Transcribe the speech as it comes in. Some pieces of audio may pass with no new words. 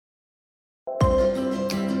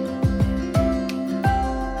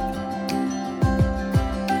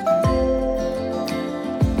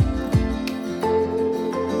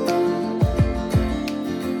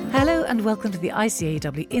and welcome to the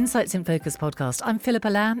ICAEW Insights in Focus podcast. I'm Philippa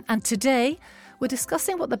Lamb, and today we're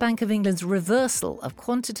discussing what the Bank of England's reversal of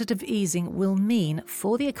quantitative easing will mean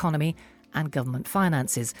for the economy and government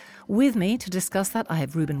finances. With me to discuss that, I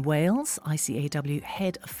have Ruben Wales, ICAEW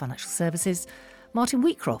Head of Financial Services, Martin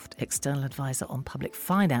Wheatcroft, External Advisor on Public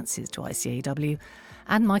Finances to ICAEW,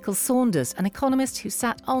 and Michael Saunders, an economist who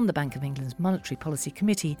sat on the Bank of England's Monetary Policy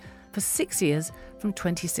Committee for 6 years from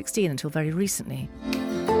 2016 until very recently.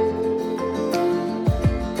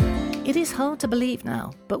 It is hard to believe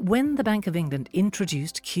now, but when the Bank of England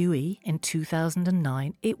introduced QE in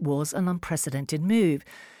 2009, it was an unprecedented move.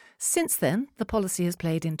 Since then, the policy has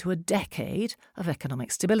played into a decade of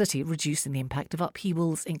economic stability, reducing the impact of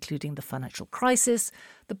upheavals, including the financial crisis,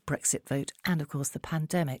 the Brexit vote, and of course the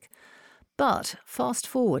pandemic. But fast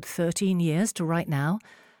forward 13 years to right now,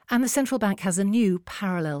 and the central bank has a new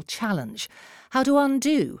parallel challenge: how to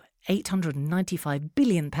undo £895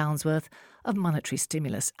 billion worth of monetary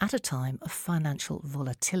stimulus at a time of financial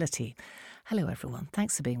volatility. Hello, everyone.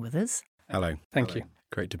 Thanks for being with us. Hello. Thank you.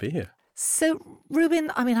 Great to be here. So,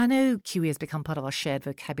 Ruben, I know QE has become part of our shared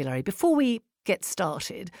vocabulary. Before we get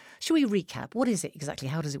started, should we recap? What is it exactly?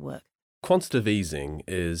 How does it work? Quantitative easing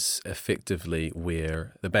is effectively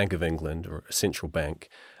where the Bank of England, or a central bank,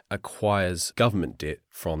 acquires government debt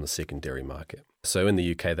from the secondary market. So in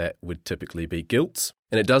the UK, that would typically be gilts.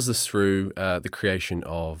 And it does this through the creation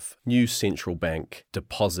of new central bank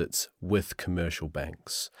deposits with commercial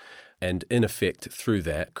banks. And in effect, through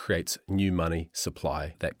that, creates new money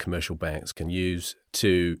supply that commercial banks can use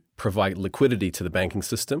to provide liquidity to the banking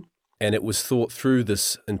system. And it was thought through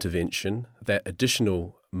this intervention that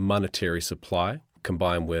additional monetary supply,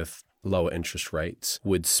 combined with lower interest rates,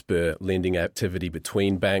 would spur lending activity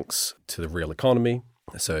between banks to the real economy,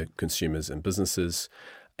 so consumers and businesses,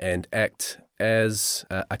 and act as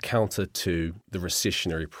a counter to the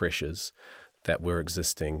recessionary pressures that were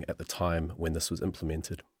existing at the time when this was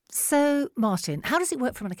implemented. So, Martin, how does it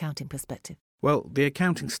work from an accounting perspective? Well, the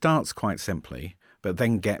accounting starts quite simply, but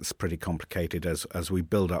then gets pretty complicated as we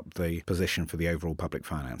build up the position for the overall public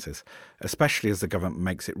finances, especially as the government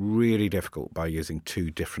makes it really difficult by using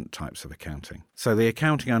two different types of accounting. So the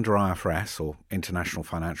accounting under IFRS, or International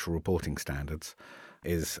Financial Reporting Standards,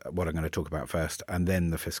 is what I'm going to talk about first, and then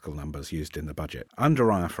the fiscal numbers used in the budget. Under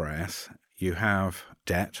IFRS, you have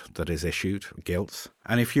debt that is issued, gilts,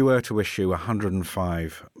 and if you were to issue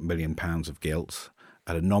 £105 million of gilts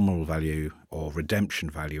at a nominal value or redemption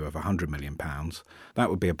value of £100 million, that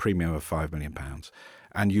would be a premium of £5 million.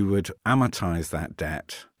 And you would amortise that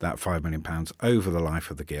debt, that £5 million, over the life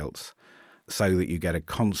of the gilts, so that you get a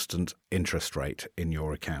constant interest rate in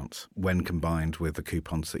your accounts when combined with the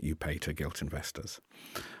coupons that you pay to gilt investors.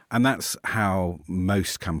 And that's how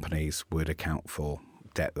most companies would account for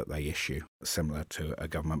debt that they issue, similar to a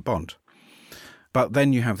government bond. But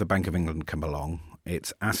then you have the Bank of England come along.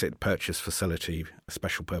 Its asset purchase facility, a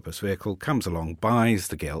special purpose vehicle, comes along, buys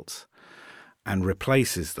the gilts and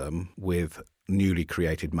replaces them with newly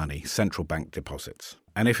created money, central bank deposits.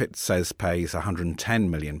 And if it says pays £110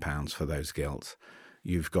 million for those gilts,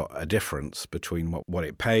 you've got a difference between what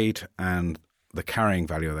it paid and the carrying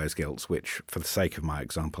value of those gilts, which, for the sake of my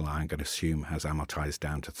example, I'm going to assume has amortised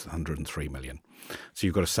down to £103 million. So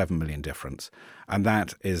you've got a £7 million difference. And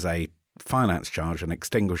that is a finance charge, an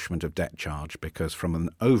extinguishment of debt charge, because from an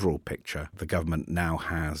overall picture, the government now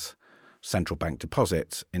has central bank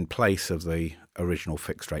deposits in place of the original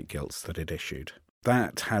fixed rate gilts that it issued.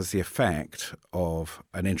 That has the effect of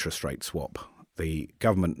an interest rate swap. The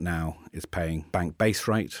government now is paying bank base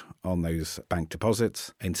rate on those bank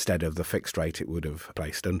deposits instead of the fixed rate it would have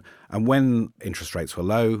placed. And when interest rates were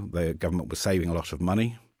low, the government was saving a lot of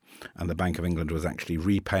money, and the Bank of England was actually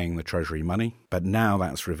repaying the Treasury money. But now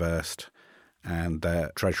that's reversed, and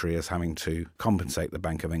the Treasury is having to compensate the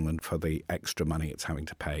Bank of England for the extra money it's having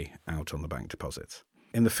to pay out on the bank deposits.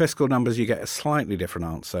 In the fiscal numbers, you get a slightly different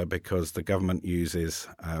answer because the government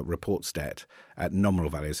reports debt at nominal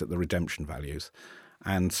values, at the redemption values.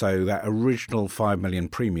 And so that original £5 million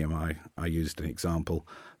premium I used an example,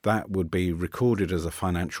 that would be recorded as a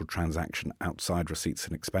financial transaction outside receipts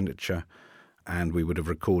and expenditure, and we would have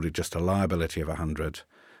recorded just a liability of 100,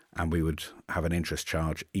 and we would have an interest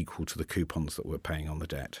charge equal to the coupons that we're paying on the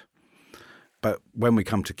debt. But when we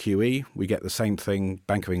come to QE, we get the same thing.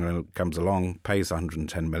 Bank of England comes along, pays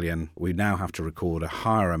 110 million. We now have to record a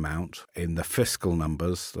higher amount in the fiscal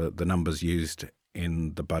numbers, the numbers used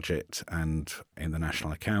in the budget and in the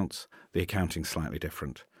national accounts. The accounting's slightly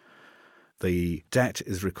different. The debt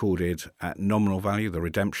is recorded at nominal value, the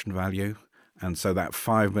redemption value, and so that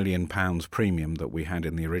 £5 million premium that we had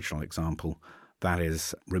in the original example, That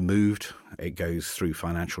is removed. It goes through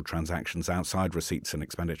financial transactions outside receipts and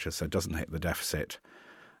expenditure, so it doesn't hit the deficit,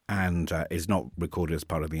 and is not recorded as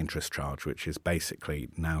part of the interest charge, which is basically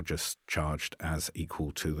now just charged as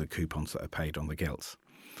equal to the coupons that are paid on the gilts.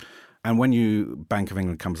 And when Bank of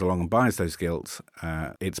England comes along and buys those gilts,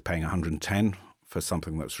 it's paying 110 for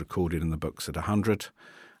something that's recorded in the books at 100.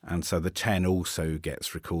 And so the 10 also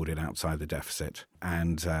gets recorded outside the deficit,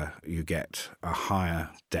 and you get a higher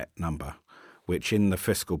debt number, which in the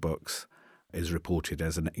fiscal books is reported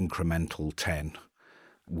as an incremental 10,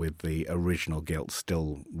 with the original gilt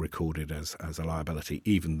still recorded as a liability,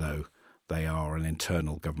 even though they are an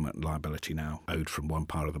internal government liability now, owed from one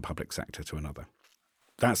part of the public sector to another.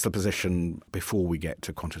 That's the position before we get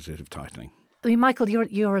to quantitative tightening. I mean, Michael,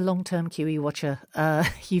 you're a long-term QE watcher.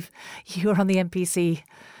 You were on the MPC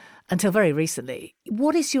until very recently.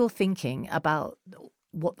 What is your thinking about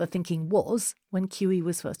what the thinking was when QE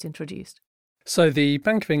was first introduced? So the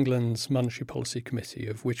Bank of England's Monetary Policy Committee,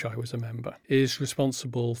 of which I was a member, is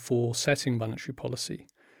responsible for setting monetary policy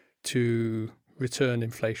to return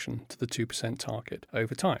inflation to the 2% target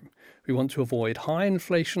over time. We want to avoid high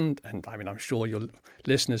inflation, and I'm sure your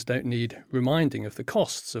listeners don't need reminding of the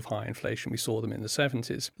costs of high inflation. We saw them in the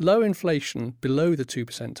 70s. Low inflation below the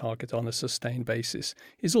 2% target on a sustained basis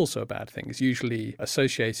is also a bad thing. It's usually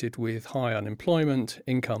associated with high unemployment,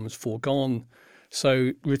 incomes foregone.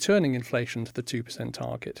 So returning inflation to the 2%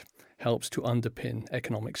 target helps to underpin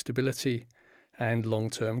economic stability and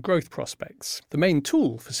long-term growth prospects. The main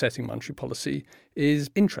tool for setting monetary policy is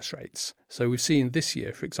interest rates. So we've seen this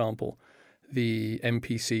year, for example, the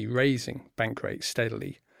MPC raising bank rates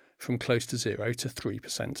steadily from close to 0 to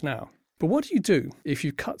 3% now. But what do you do if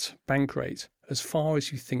you cut bank rate as far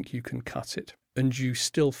as you think you can cut it, and you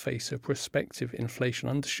still face a prospective inflation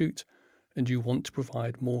undershoot, and you want to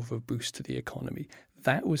provide more of a boost to the economy?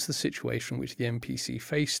 That was the situation which the MPC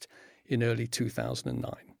faced in early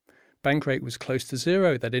 2009. Bank rate was close to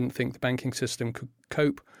 0. They didn't think the banking system could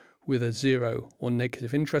cope with a 0 or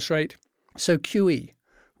negative interest rate. So QE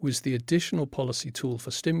was the additional policy tool for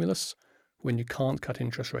stimulus when you can't cut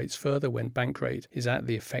interest rates further, when bank rate is at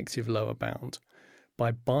the effective lower bound.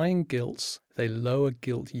 By buying gilts, they lower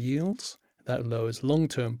gilt yields. That lowers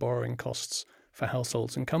long-term borrowing costs for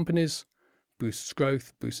households and companies, boosts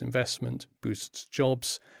growth, boosts investment, boosts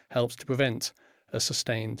jobs, helps to prevent a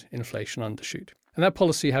sustained inflation undershoot. And that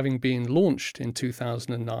policy having been launched in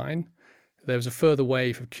 2009, there was a further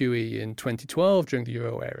wave of QE in 2012 during the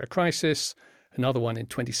euro area crisis, another one in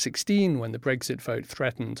 2016 when the Brexit vote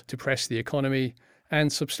threatened to press the economy,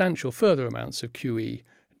 and substantial further amounts of QE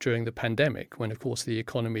during the pandemic when, of course, the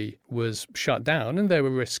economy was shut down and there were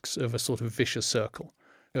risks of a sort of vicious circle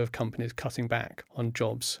of companies cutting back on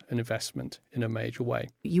jobs and investment in a major way.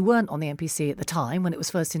 You weren't on the MPC at the time when it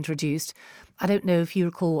was first introduced. I don't know if you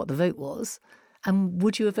recall what the vote was. And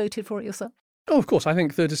would you have voted for it yourself? Oh, of course. I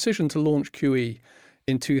think the decision to launch QE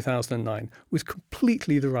in 2009 was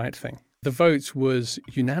completely the right thing. The vote was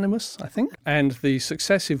unanimous, I think, and the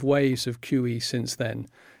successive waves of QE since then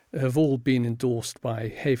have all been endorsed by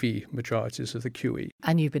heavy majorities of the QE.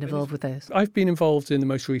 And you've been involved with those? I've been involved in the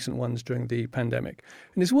most recent ones during the pandemic.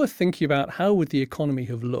 And it's worth thinking about how would the economy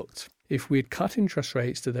have looked if we had cut interest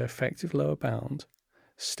rates to their effective lower bound,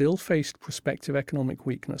 still faced prospective economic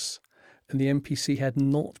weakness, and the MPC had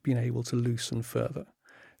not been able to loosen further.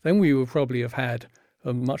 Then we would probably have had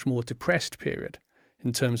a much more depressed period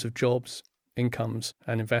in terms of jobs, incomes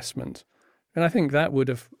and investment. And I think that would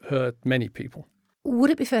have hurt many people. Would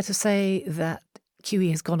it be fair to say that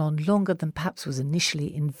QE has gone on longer than perhaps was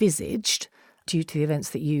initially envisaged due to the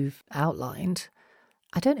events that you've outlined?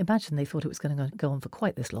 I don't imagine they thought it was going to go on for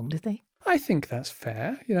quite this long, did they? I think that's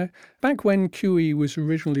fair. Back when QE was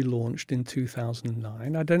originally launched in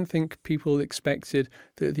 2009, I don't think people expected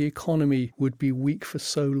that the economy would be weak for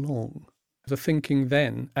so long. The thinking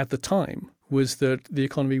then, at the time, was that the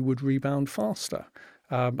economy would rebound faster.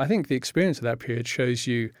 I think the experience of that period shows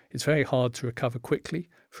you it's very hard to recover quickly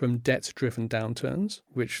from debt-driven downturns,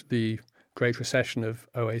 which the Great Recession of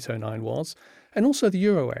 2008-09 was, and also the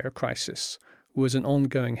euro area crisis was an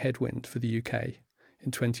ongoing headwind for the UK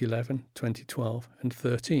in 2011, 2012 and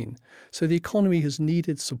 2013. So the economy has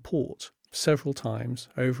needed support several times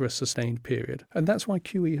over a sustained period, and that's why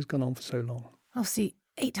QE has gone on for so long. Obviously,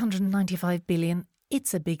 895 billion,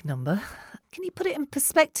 it's a big number. Can you put it in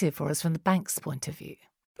perspective for us from the bank's point of view?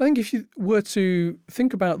 I think if you were to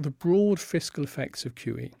think about the broad fiscal effects of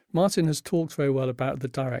QE, Martin has talked very well about the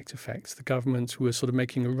direct effects. The government was sort of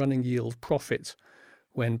making a running yield profit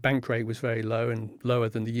when bank rate was very low and lower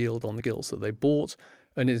than the yield on the gilts that they bought.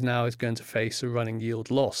 and is going to face a running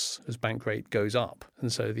yield loss as bank rate goes up.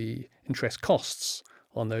 And so the interest costs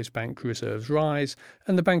on those bank reserves rise,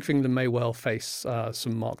 and the Bank of England may well face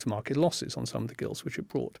some mark-to-market losses on some of the gilts which it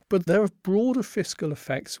brought. But there are broader fiscal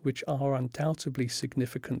effects which are undoubtedly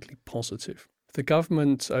significantly positive. The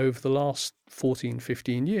government over the last 14,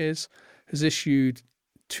 15 years has issued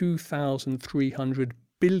 £2,300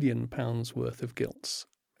 billion worth of gilts,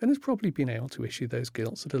 and has probably been able to issue those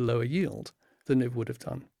gilts at a lower yield than it would have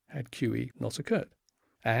done had QE not occurred.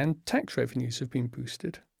 And tax revenues have been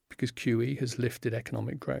boosted because QE has lifted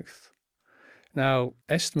economic growth. Now,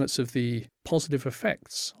 estimates of the positive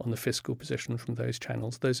effects on the fiscal position from those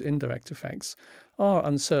channels, those indirect effects, are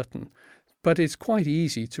uncertain, but it's quite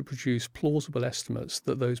easy to produce plausible estimates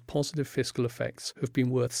that those positive fiscal effects have been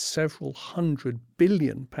worth several £100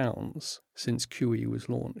 billion since QE was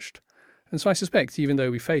launched. And so I suspect, even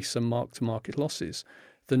though we face some mark-to-market losses,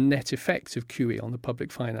 the net effect of QE on the public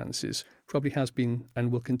finances probably has been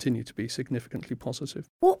and will continue to be significantly positive.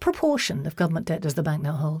 What proportion of government debt does the bank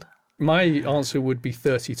now hold? My answer would be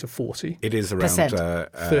 30 to 40. It is around 30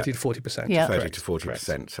 to 40%. Yeah. 30 to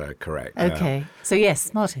 40%, correct. Okay. So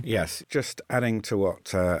yes, Martin. Yes, just adding to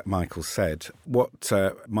what Michael said, what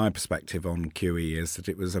my perspective on QE is that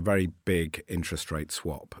it was a very big interest rate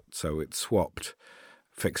swap. So it swapped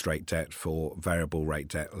fixed rate debt for variable rate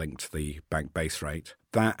debt linked to the bank base rate.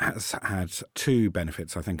 That has had two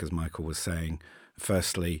benefits, I think, as Michael was saying.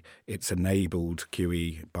 Firstly, it's enabled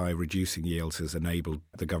QE, by reducing yields, has enabled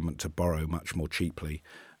the government to borrow much more cheaply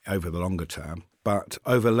over the longer term. But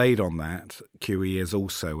overlaid on that, QE is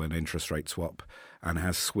also an interest rate swap and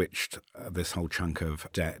has switched this whole chunk of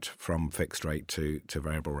debt from fixed rate to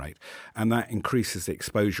variable rate. And that increases the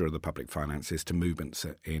exposure of the public finances to movements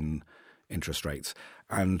in interest rates.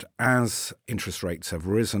 And as interest rates have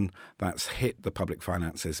risen, that's hit the public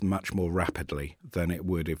finances much more rapidly than it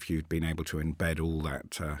would if you'd been able to embed all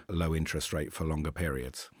that low interest rate for longer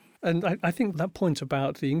periods. And I think that point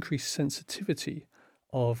about the increased sensitivity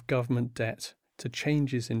of government debt to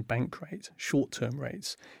changes in bank rate, short-term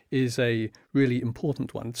rates, is a really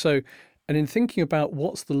important one. So, and in thinking about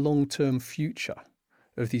what's the long-term future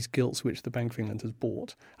of these gilts which the Bank of England has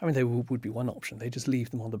bought, I mean, there would be one option. They just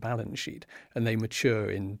leave them on the balance sheet and they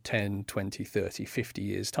mature in 10, 20, 30, 50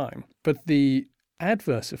 years' time. But the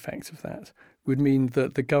adverse effect of that would mean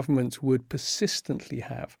that the government would persistently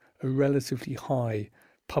have a relatively high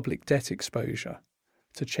public debt exposure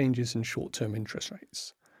to changes in short-term interest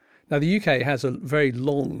rates. Now, the UK has a very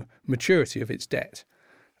long maturity of its debt,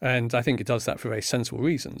 and I think it does that for very sensible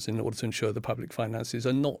reasons in order to ensure the public finances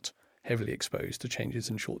are not heavily exposed to changes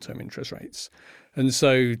in short-term interest rates. And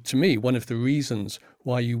so, to me, one of the reasons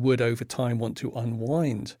why you would over time want to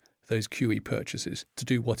unwind those QE purchases to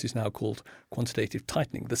do what is now called quantitative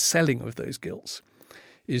tightening, the selling of those gilts,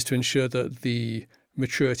 is to ensure that the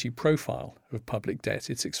maturity profile of public debt,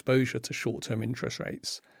 its exposure to short-term interest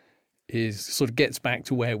rates, is sort of gets back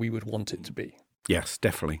to where we would want it to be. Yes,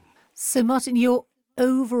 definitely. So, Martin, your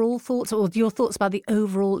overall thoughts, or your thoughts about the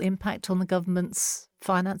overall impact on the government's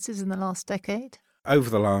finances in the last decade? Over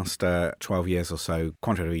the last 12 years or so,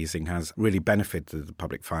 quantitative easing has really benefited the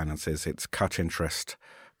public finances. It's cut interest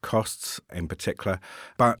costs in particular,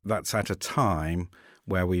 but that's at a time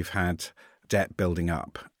where we've had debt building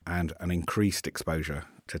up and an increased exposure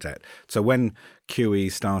to debt. So when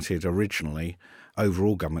QE started originally,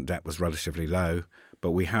 overall government debt was relatively low,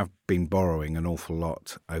 but we have been borrowing an awful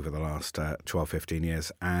lot over the last 12, 15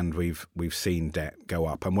 years, and we've seen debt go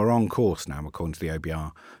up. And we're on course now, according to the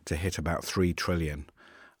OBR, to hit about 3 trillion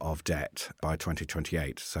of debt by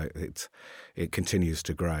 2028. So it continues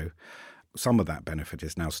to grow. Some of that benefit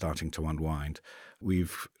is now starting to unwind.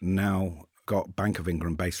 We've now got Bank of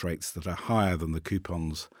England base rates that are higher than the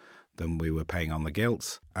coupons than we were paying on the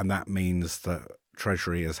gilts, and that means that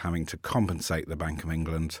Treasury is having to compensate the Bank of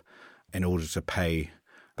England in order to pay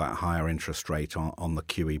that higher interest rate on the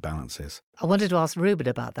QE balances. I wanted to ask Ruben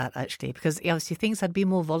about that, actually, because obviously things had been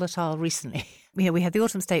more volatile recently. We had the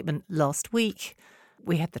autumn statement last week.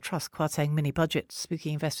 We had the Truss quoting mini-budget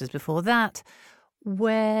spooking investors before that.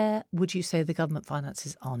 Where would you say the government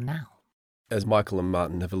finances are now? As Michael and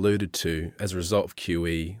Martin have alluded to, as a result of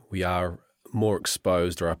QE, we are more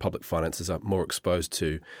exposed, or our public finances are more exposed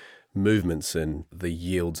to movements in the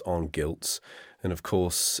yields on gilts. And of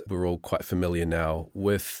course, we're all quite familiar now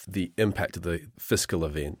with the impact of the fiscal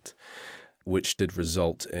event, which did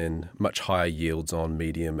result in much higher yields on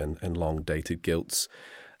medium and long-dated gilts.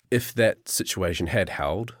 If that situation had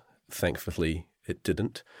held, thankfully it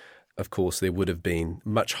didn't, of course there would have been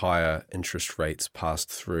much higher interest rates passed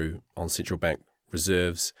through on central bank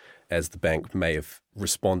reserves, as the bank may have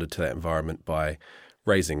responded to that environment by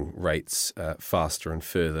raising rates faster and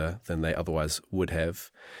further than they otherwise would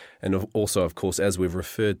have. And also, of course, as we've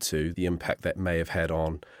referred to, the impact that may have had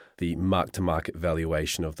on the mark-to-market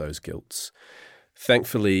valuation of those gilts.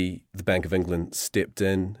 Thankfully, the Bank of England stepped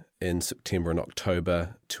in September and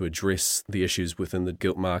October to address the issues within the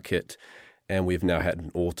gilt market, and we've now had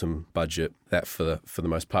an autumn budget that, for the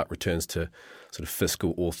most part, returns to sort of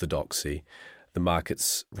fiscal orthodoxy. The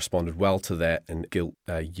markets responded well to that, and gilt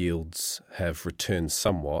yields have returned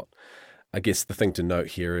somewhat. I guess the thing to note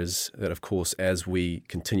here is that, of course, as we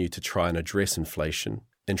continue to try and address inflation,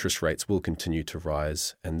 interest rates will continue to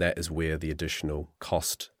rise, and that is where the additional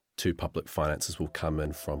cost to public finances will come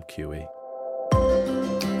in from QE.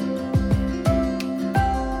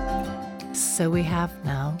 So we have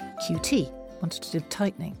now QT, quantitative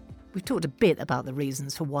tightening. We've talked a bit about the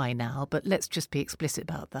reasons for why now, but let's just be explicit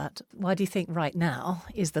about that. Why do you think right now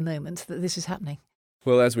is the moment that this is happening?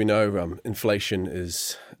 Well, as we know, inflation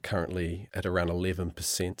is currently at around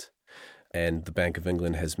 11%, and the Bank of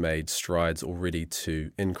England has made strides already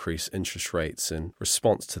to increase interest rates in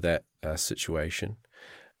response to that situation.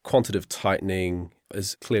 Quantitative tightening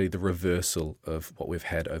is clearly the reversal of what we've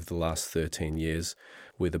had over the last 13 years,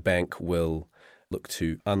 where the bank will look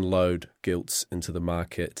to unload gilts into the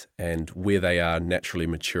market and where they are naturally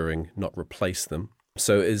maturing, not replace them.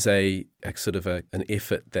 So it is a sort of an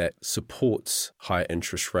effort that supports higher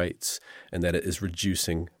interest rates and that it is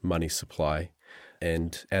reducing money supply.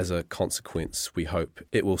 And as a consequence, we hope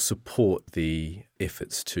it will support the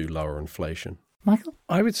efforts to lower inflation. Michael?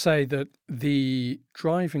 I would say that the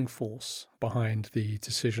driving force behind the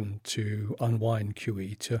decision to unwind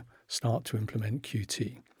QE to start to implement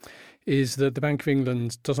QT is that the Bank of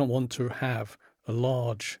England doesn't want to have a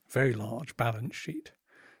large, very large balance sheet,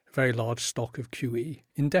 a very large stock of QE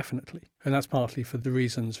indefinitely. And that's partly for the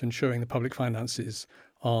reasons of ensuring the public finances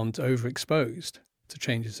aren't overexposed to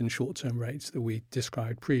changes in short-term rates that we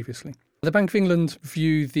described previously. The Bank of England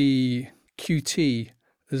view the QT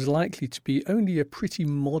as likely to be only a pretty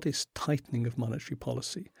modest tightening of monetary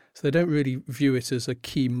policy. So they don't really view it as a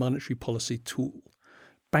key monetary policy tool.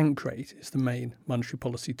 Bank rate is the main monetary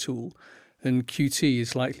policy tool, and QT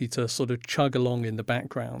is likely to sort of chug along in the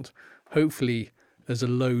background, hopefully as a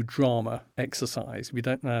low drama exercise.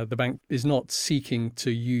 The bank is not seeking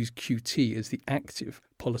to use QT as the active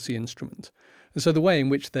policy instrument. And so the way in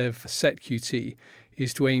which they've set QT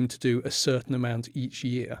is to aim to do a certain amount each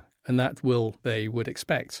year, and that will, they would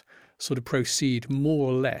expect, sort of proceed more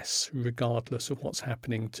or less regardless of what's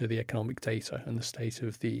happening to the economic data and the state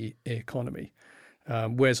of the economy.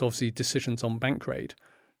 Whereas obviously decisions on bank rate,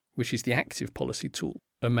 which is the active policy tool,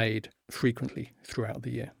 are made frequently throughout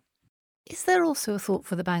the year. Is there also a thought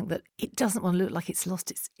for the bank that it doesn't want to look like it's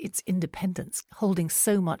lost its independence, holding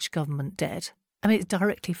so much government debt? I mean, it's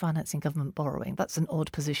directly financing government borrowing. That's an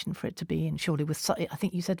odd position for it to be in, surely, with, I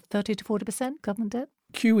think you said 30 to 40% government debt?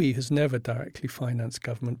 QE has never directly financed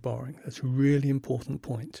government borrowing. That's a really important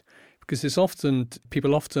point, because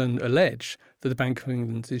people often allege that the Bank of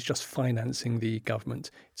England is just financing the government.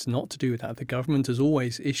 It's not to do with that. The government has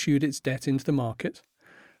always issued its debt into the market,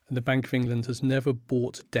 and the Bank of England has never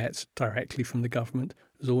bought debt directly from the government.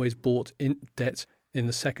 It has always bought debt in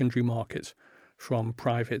the secondary market from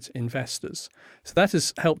private investors. So that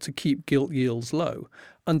has helped to keep gilt yields low.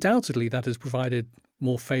 Undoubtedly, that has provided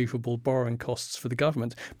more favourable borrowing costs for the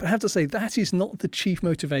government. But I have to say, that is not the chief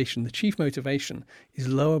motivation. The chief motivation is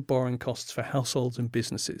lower borrowing costs for households and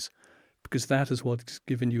businesses, because that is what has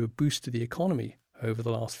given you a boost to the economy over the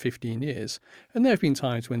last 15 years. And there have been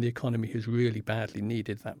times when the economy has really badly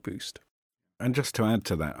needed that boost. And just to add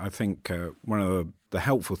to that, I think one of the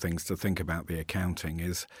helpful things to think about the accounting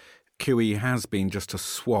is QE has been just a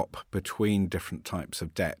swap between different types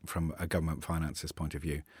of debt from a government finances point of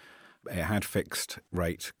view. It had fixed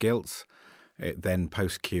rate gilts. It then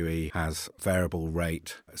post-QE has variable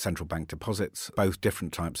rate central bank deposits, both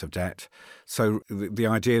different types of debt. So the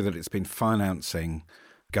idea that it's been financing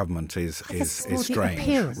government is strange, the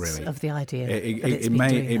appearance really. Of the idea It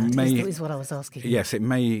may is what I was asking. Yes, it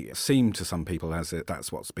may seem to some people as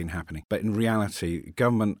that's what's been happening. But in reality,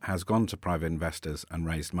 government has gone to private investors and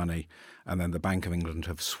raised money, and then the Bank of England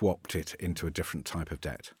have swapped it into a different type of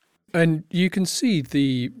debt. And you can see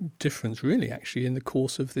the difference really actually in the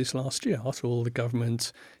course of this last year. After all, the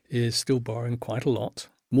government is still borrowing quite a lot,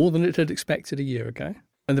 more than it had expected a year ago.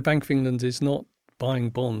 And the Bank of England is not buying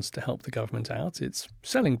bonds to help the government out. It's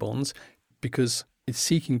selling bonds because it's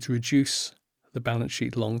seeking to reduce the balance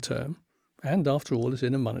sheet long term. And after all, is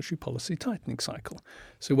in a monetary policy tightening cycle.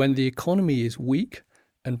 So when the economy is weak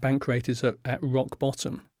and bank rate is at rock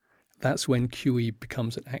bottom, that's when QE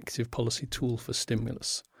becomes an active policy tool for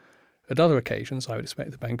stimulus. At other occasions, I would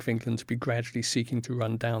expect the Bank of England to be gradually seeking to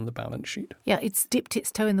run down the balance sheet. Yeah, it's dipped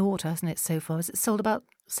its toe in the water, hasn't it, so far? Has it sold about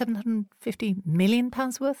 £750 million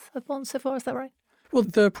worth of bonds so far? Is that right? Well,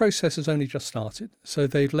 the process has only just started. So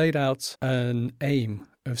they've laid out an aim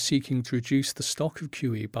of seeking to reduce the stock of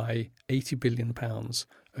QE by £80 billion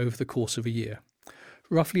over the course of a year.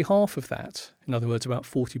 Roughly half of that, in other words, about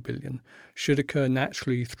 40 billion, should occur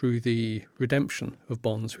naturally through the redemption of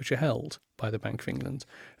bonds which are held by the Bank of England.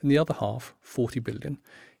 And the other half, 40 billion,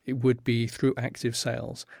 it would be through active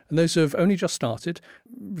sales. And those have only just started.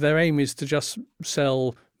 Their aim is to just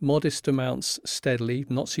sell modest amounts steadily,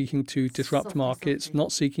 not seeking to disrupt markets,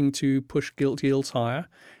 not seeking to push gilt yields higher.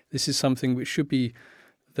 This is something which should be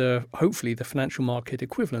hopefully the financial market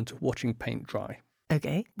equivalent of watching paint dry.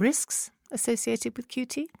 OK. Risks associated with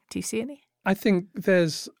QT? Do you see any? I think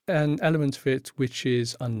there's an element of it which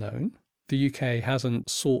is unknown. The UK hasn't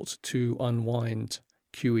sought to unwind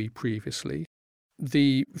QE previously.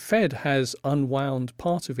 The Fed has unwound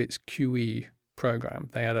part of its QE program.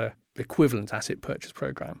 They had an equivalent asset purchase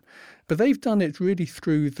program. But they've done it really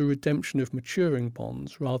through the redemption of maturing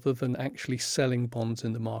bonds rather than actually selling bonds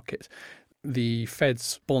in the market. The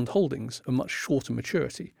Fed's bond holdings are much shorter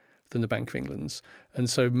maturity than the Bank of England's, and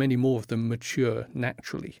so many more of them mature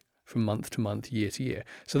naturally from month to month, year to year.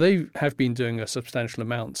 So they have been doing a substantial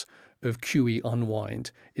amount of QE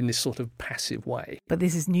unwind in this sort of passive way. But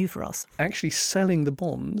this is new for us. Actually selling the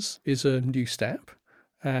bonds is a new step,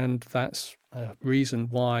 and that's a reason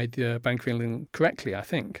why the Bank of England, correctly I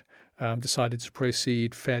think, decided to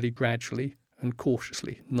proceed fairly gradually and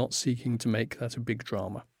cautiously, not seeking to make that a big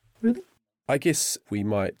drama. Ruben? I guess we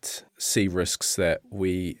might see risks that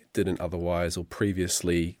we didn't otherwise or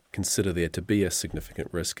previously consider there to be a significant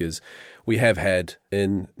risk. Is we have had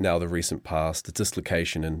in now the recent past a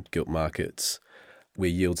dislocation in gilt markets where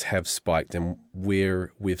yields have spiked and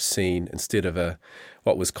where we've seen, instead of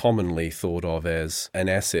what was commonly thought of as an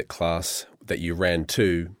asset class that you ran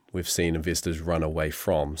to, we've seen investors run away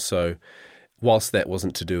from. So whilst that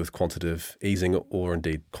wasn't to do with quantitative easing or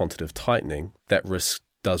indeed quantitative tightening, that risk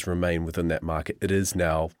does remain within that market. It is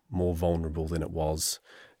now more vulnerable than it was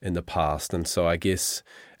in the past. And so I guess,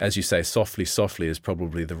 as you say, softly is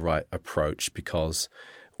probably the right approach, because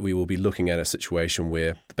we will be looking at a situation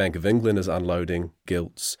where the Bank of England is unloading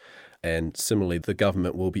gilts, and similarly the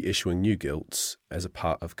government will be issuing new gilts as a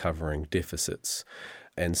part of covering deficits.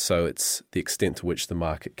 And so it's the extent to which the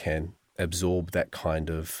market can absorb that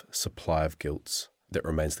kind of supply of gilts that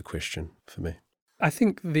remains the question for me. I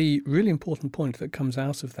think the really important point that comes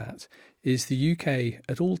out of that is the UK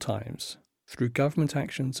at all times, through government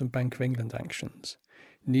actions and Bank of England actions,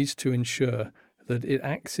 needs to ensure that it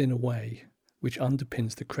acts in a way which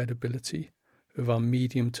underpins the credibility of our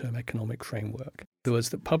medium-term economic framework. In other words,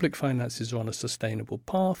 that public finances are on a sustainable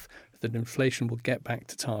path, that inflation will get back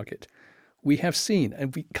to target. We have seen,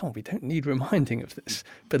 and we don't need reminding of this,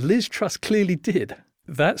 but Liz Truss clearly did.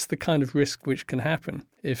 That's the kind of risk which can happen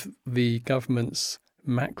if the government's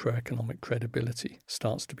macroeconomic credibility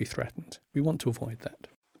starts to be threatened. We want to avoid that.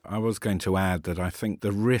 I was going to add that I think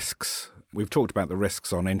the risks, we've talked about the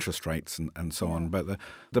risks on interest rates and so on, but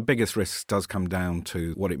the biggest risk does come down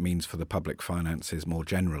to what it means for the public finances more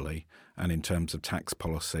generally, and in terms of tax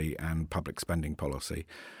policy and public spending policy.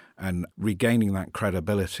 And regaining that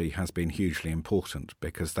credibility has been hugely important,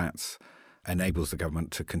 because that's enables the government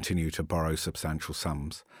to continue to borrow substantial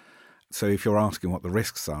sums. So if you're asking what the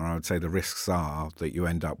risks are, I would say the risks are that you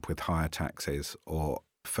end up with higher taxes or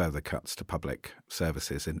further cuts to public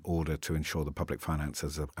services in order to ensure the public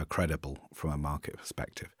finances are credible from a market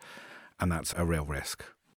perspective. And that's a real risk.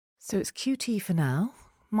 So it's QT for now.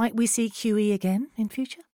 Might we see QE again in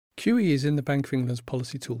future? QE is in the Bank of England's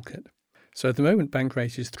policy toolkit. So at the moment, bank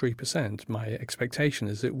rate is 3%. My expectation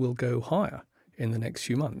is it will go higher in the next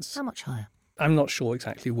few months. How much higher? I'm not sure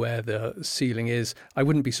exactly where the ceiling is. I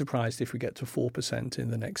wouldn't be surprised if we get to 4% in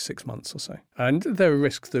the next 6 months or so. And there are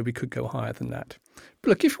risks that we could go higher than that. But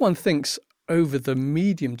look, if one thinks over the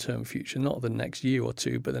medium-term future, not the next year or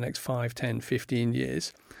two, but the next 5, 10, 15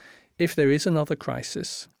 years, if there is another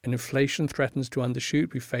crisis and inflation threatens to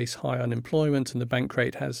undershoot, we face high unemployment and the bank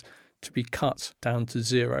rate has to be cut down to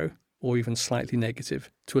zero or even slightly negative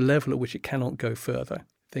to a level at which it cannot go further,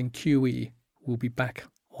 then QE will be back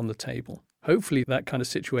on the table. Hopefully that kind of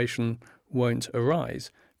situation won't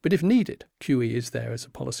arise, but if needed, QE is there as a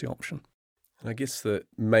policy option. And I guess the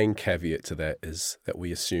main caveat to that is that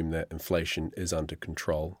we assume that inflation is under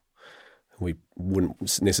control. We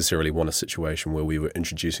wouldn't necessarily want a situation where we were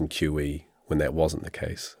introducing QE when that wasn't the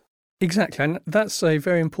case. Exactly, and that's a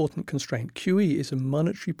very important constraint. QE is a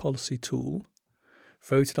monetary policy tool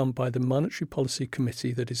voted on by the Monetary Policy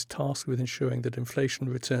Committee that is tasked with ensuring that inflation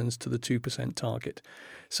returns to the 2% target.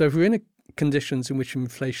 So if we're in conditions in which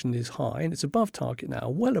inflation is high, and it's above target now,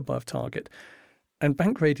 well above target, and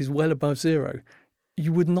bank rate is well above zero,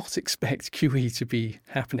 you would not expect QE to be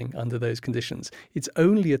happening under those conditions. It's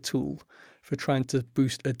only a tool for trying to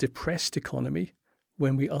boost a depressed economy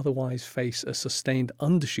when we otherwise face a sustained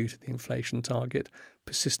undershoot of the inflation target,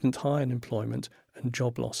 persistent high unemployment and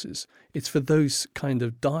job losses. It's for those kind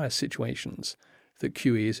of dire situations that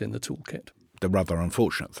QE is in the toolkit. The rather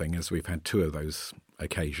unfortunate thing is we've had 2 of those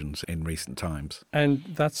occasions in recent times. And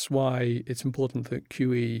that's why it's important that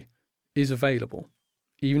QE is available.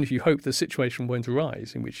 Even if you hope the situation won't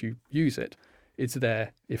arise in which you use it, it's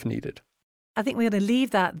there if needed. I think we're going to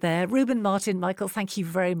leave that there. Reuben, Martin, Michael, thank you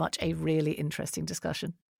very much. A really interesting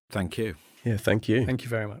discussion. Thank you. Yeah, thank you. Thank you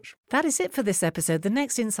very much. That is it for this episode. The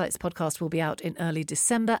next Insights podcast will be out in early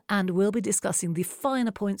December, and we'll be discussing the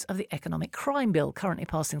finer points of the Economic Crime Bill currently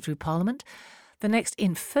passing through Parliament. The next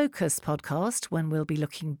In Focus podcast, when we'll be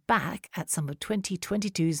looking back at some of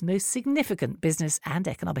 2022's most significant business and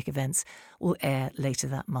economic events, will air later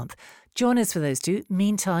that month. Join us for those two.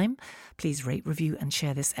 Meantime, please rate, review and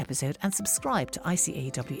share this episode and subscribe to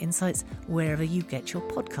ICAEW Insights wherever you get your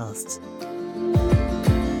podcasts.